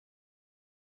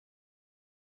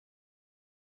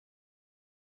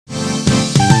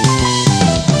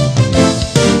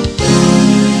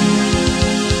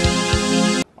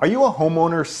Are you a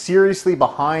homeowner seriously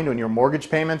behind on your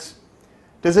mortgage payments?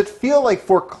 Does it feel like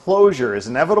foreclosure is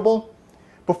inevitable?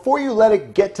 Before you let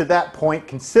it get to that point,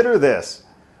 consider this.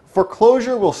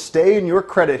 Foreclosure will stay in your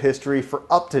credit history for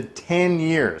up to 10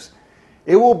 years.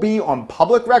 It will be on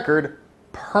public record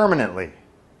permanently.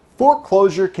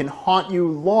 Foreclosure can haunt you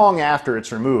long after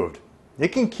it's removed. It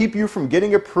can keep you from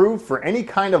getting approved for any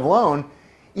kind of loan,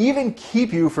 even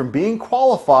keep you from being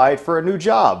qualified for a new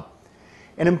job.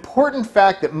 An important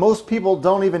fact that most people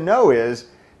don't even know is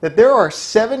that there are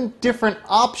 7 different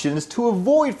options to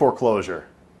avoid foreclosure.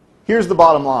 Here's the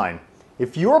bottom line.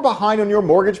 If you're behind on your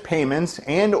mortgage payments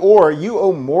and/or you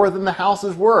owe more than the house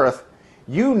is worth,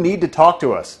 you need to talk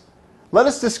to us. Let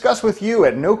us discuss with you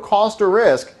at no cost or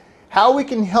risk how we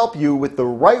can help you with the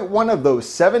right one of those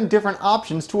 7 different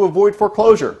options to avoid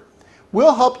foreclosure.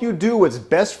 We'll help you do what's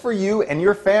best for you and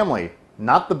your family,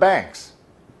 not the banks.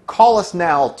 Call us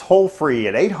now toll-free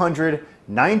at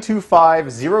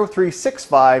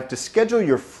 800-925-0365 to schedule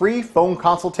your free phone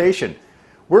consultation.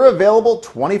 We're available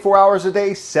 24 hours a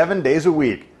day, 7 days a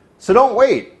week. So don't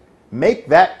wait. Make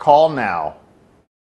that call now.